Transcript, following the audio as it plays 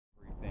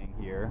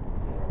here.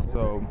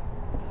 So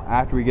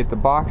after we get the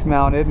box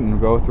mounted and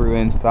go through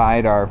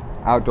inside our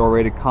outdoor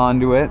rated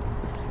conduit,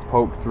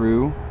 poke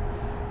through,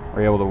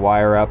 we're able to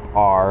wire up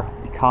our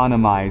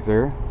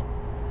economizer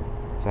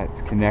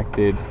that's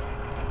connected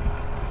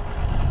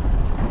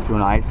to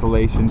an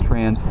isolation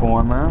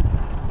transformer.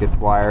 Gets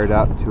wired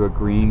up to a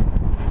green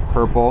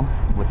purple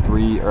with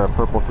a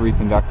purple 3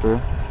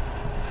 conductor,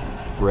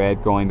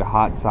 red going to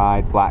hot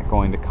side, black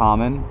going to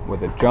common,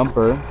 with a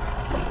jumper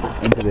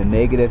into the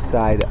negative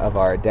side of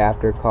our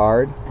adapter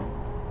card.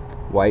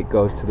 White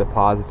goes to the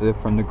positive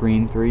from the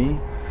green 3,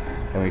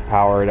 and we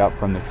power it up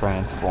from the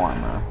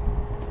transformer.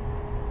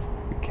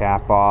 We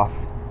cap off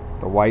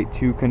the white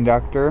 2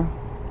 conductor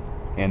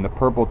and the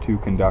purple 2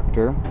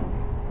 conductor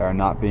that are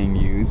not being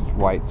used.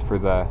 White's for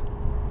the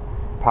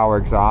power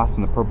exhaust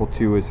and the purple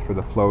 2 is for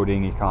the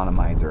floating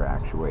economizer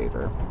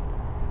actuator.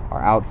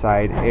 Our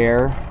outside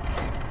air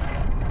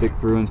stick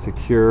through and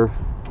secure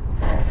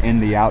in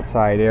the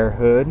outside air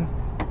hood.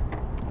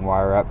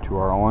 Wire up to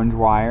our orange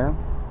wire.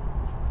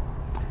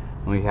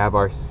 We have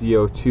our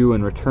CO2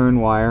 and return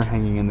wire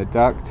hanging in the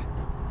duct.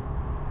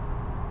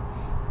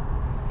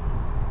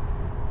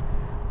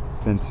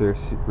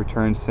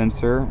 Return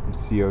sensor and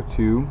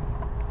CO2.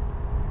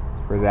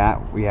 For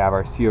that we have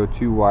our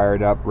CO2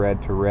 wired up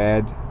red to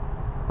red,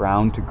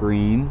 brown to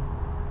green,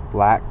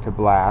 black to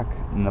black,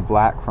 and the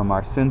black from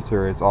our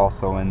sensor is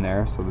also in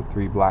there, so the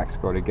 3 blacks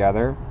go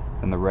together,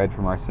 and the red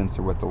from our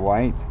sensor with the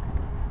white,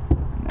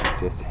 and that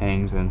just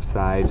hangs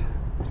inside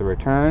the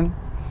return.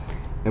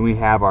 Then we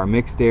have our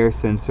mixed air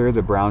sensor,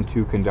 the brown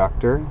 2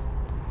 conductor,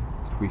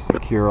 which we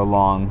secure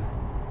along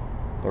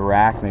the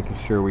rack, making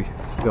sure we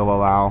still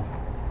allow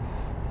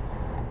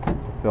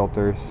the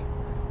filters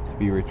to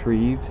be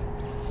retrieved.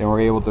 Then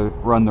we're able to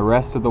run the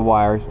rest of the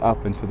wires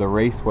up into the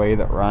raceway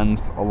that runs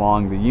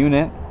along the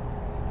unit.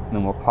 And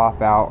then we'll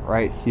pop out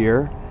right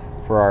here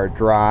for our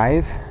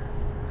drive,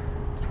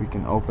 which we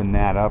can open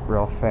that up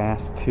real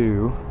fast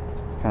too.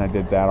 Kind of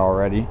did that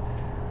already.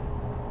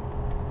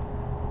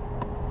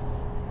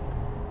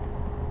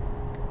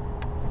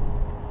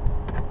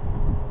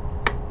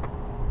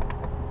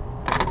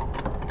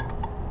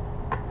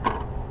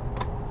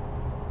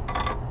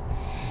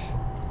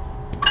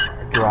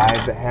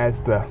 Drive that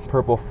has the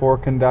purple 4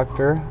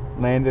 conductor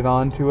landed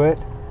onto it,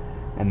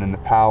 and then the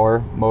power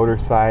motor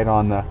side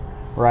on the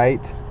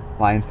right,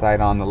 line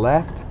side on the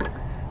left.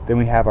 Then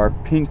we have our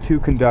pink 2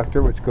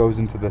 conductor, which goes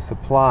into the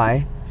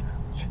supply,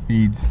 which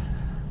feeds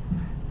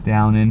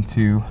down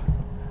into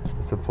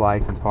the supply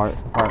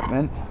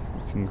compartment,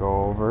 which we can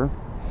go over.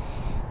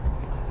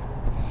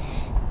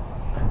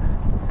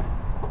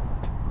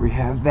 We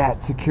have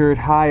that secured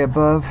high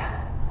above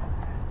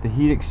the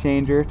heat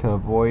exchanger to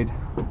avoid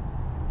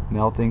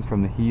melting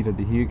from the heat of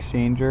the heat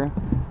exchanger,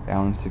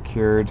 down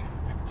secured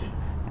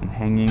and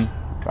hanging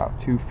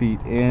about 2 feet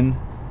in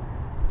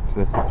to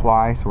the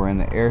supply, so we're in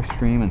the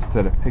airstream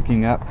instead of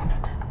picking up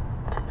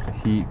the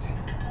heat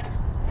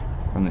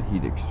from the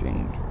heat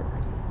exchanger.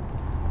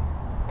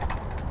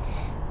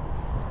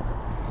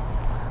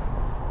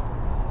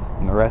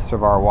 And the rest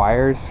of our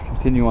wires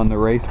continue on the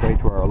raceway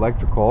to our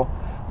electrical.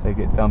 They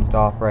get dumped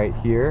off right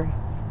here.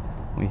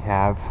 We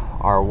have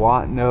our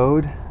watt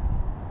node,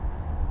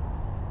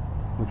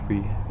 which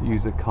we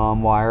use a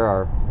comm wire,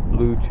 our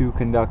blue 2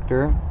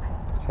 conductor,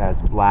 which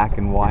has black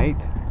and white.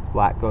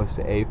 Black goes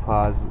to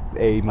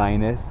A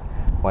minus,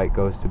 white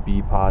goes to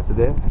B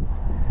positive.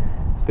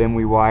 Then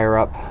we wire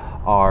up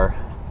our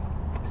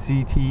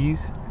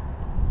CTs,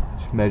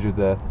 which measure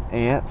the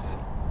amps,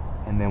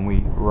 and then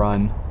we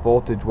run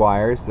voltage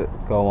wires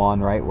that go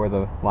on right where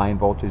the line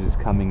voltage is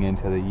coming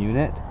into the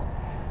unit.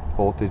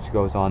 Voltage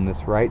goes on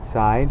this right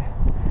side,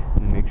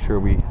 and make sure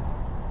we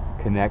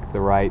connect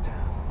the right,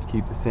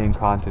 keep the same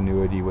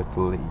continuity with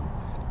the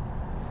leads.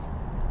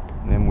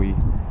 And then we,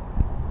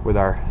 with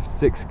our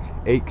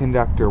 8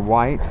 conductor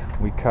white,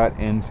 we cut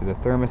into the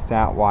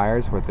thermostat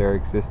wires where their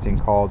existing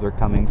calls are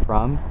coming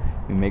from.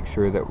 We make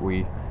sure that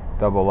we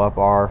double up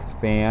our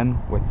fan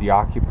with the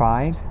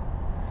occupied,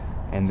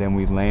 and then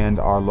we land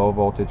our low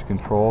voltage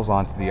controls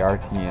onto the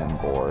RTN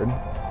board.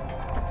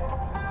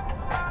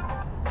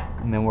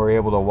 And then we're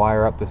able to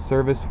wire up the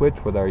service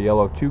switch with our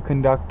yellow 2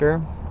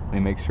 conductor. We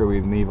make sure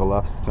we leave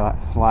enough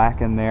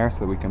slack in there so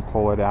that we can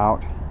pull it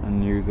out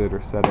and use it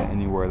or set it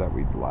anywhere that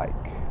we'd like.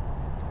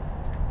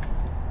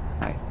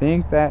 I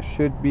think that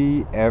should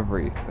be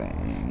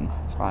everything,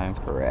 if I'm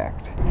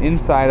correct.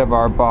 Inside of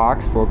our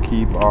box we'll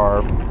keep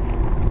our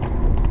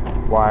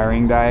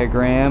wiring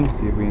diagram,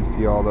 see if we can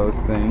see all those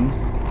things.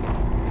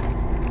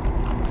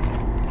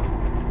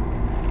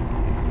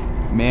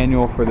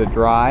 Manual for the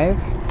drive,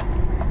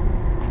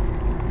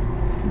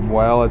 as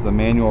well as a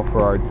manual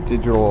for our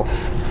digital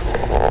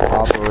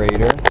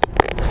operator,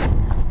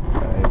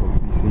 able to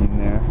be seen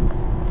there.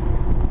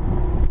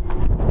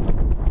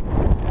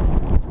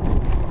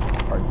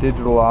 Our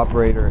digital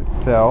operator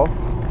itself,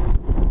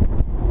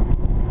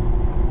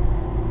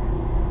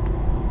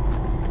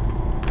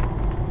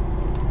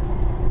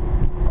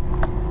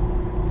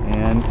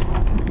 and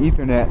an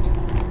Ethernet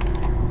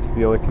to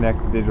be able to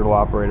connect the digital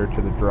operator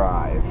to the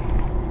drive.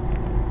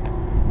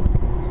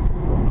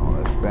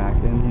 back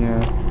in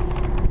here.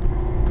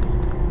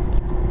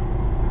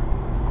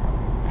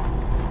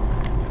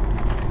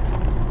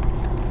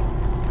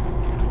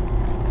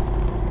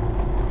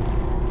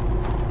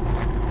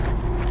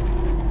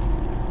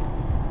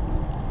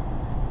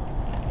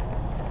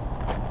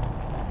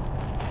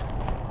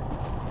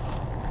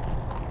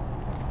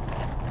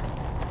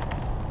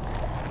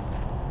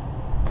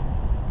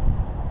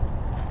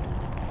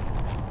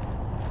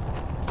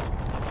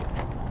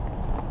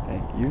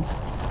 Thank you.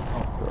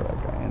 I'll throw that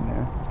guy in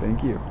there.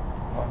 Thank you.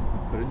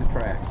 Put it in the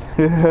trash.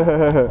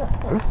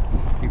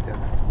 Keep that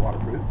nice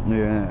waterproof.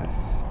 Yes.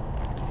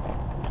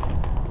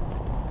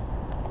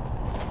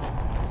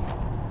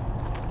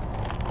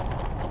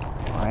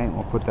 Alright,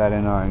 we'll put that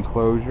in our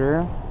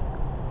enclosure.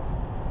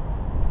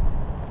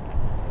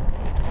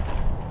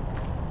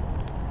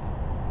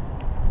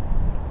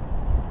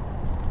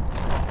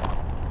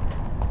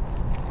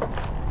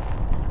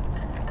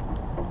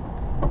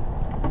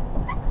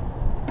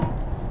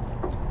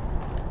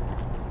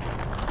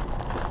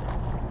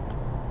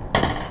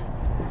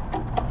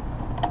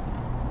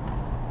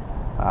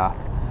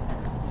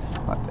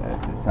 I'll have to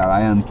edit this out.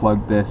 I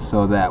unplugged this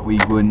so that we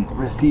wouldn't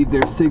receive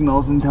their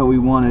signals until we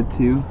wanted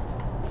to.